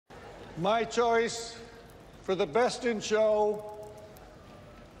My choice for the best in show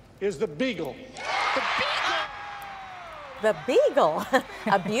is the Beagle. The Beagle,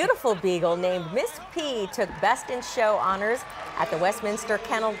 a beautiful beagle named Miss P, took Best in Show honors at the Westminster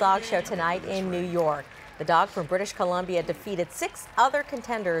Kennel Dog Show tonight in New York. The dog from British Columbia defeated 6 other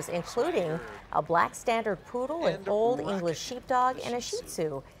contenders, including a black standard poodle, an old English sheepdog, and a Shih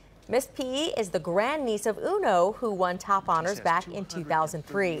Tzu. Miss P is the grandniece of Uno, who won top honors back in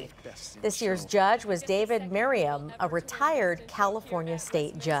 2003. This year's judge was David Merriam, a retired California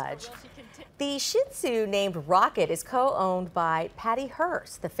state judge. The Shih Tzu named Rocket is co-owned by Patty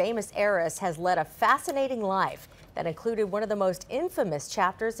Hearst. The famous heiress has led a fascinating life that included one of the most infamous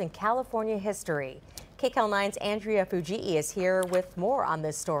chapters in California history. KCAL9's Andrea Fujii is here with more on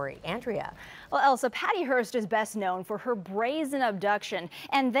this story. Andrea. Well, Elsa, Patty Hearst is best known for her brazen abduction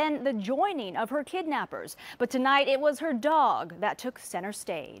and then the joining of her kidnappers. But tonight it was her dog that took center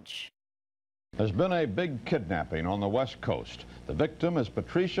stage. There's been a big kidnapping on the West Coast. The victim is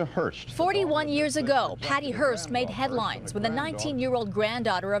Patricia Hearst. 41 years ago, Patty Hearst made headlines when the 19-year-old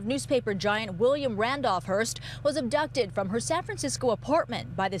granddaughter of newspaper giant William Randolph Hearst was abducted from her San Francisco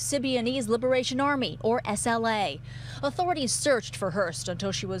apartment by the Symbionese Liberation Army, or SLA. Authorities searched for Hearst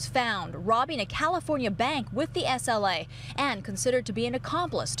until she was found robbing a California bank with the SLA and considered to be an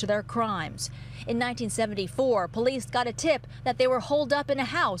accomplice to their crimes. In 1974, police got a tip that they were holed up in a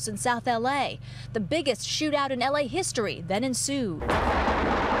house in South LA. The biggest shootout in LA history then ensued.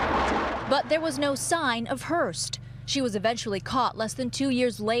 But there was no sign of Hearst. She was eventually caught less than 2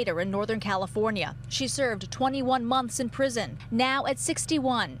 years later in Northern California. She served 21 months in prison. Now at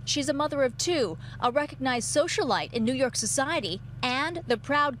 61, she's a mother of 2, a recognized socialite in New York society, and the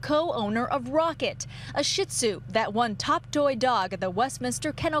proud co-owner of Rocket, a Shih Tzu that won top toy dog at the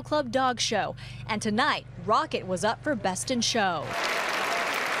Westminster Kennel Club Dog Show. And tonight, Rocket was up for Best in Show.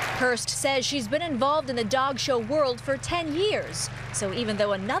 Hearst says she's been involved in the dog show world for 10 years. So even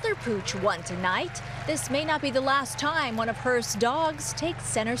though another pooch won tonight, this may not be the last time one of Hearst's dogs takes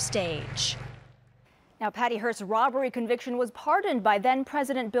center stage. Now, Patty Hearst's robbery conviction was pardoned by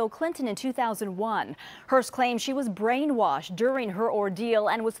then-President Bill Clinton in 2001. Hearst claims she was brainwashed during her ordeal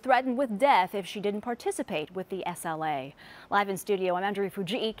and was threatened with death if she didn't participate with the SLA. Live in studio, I'm Andrea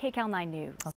Fujii, KCAL9 News.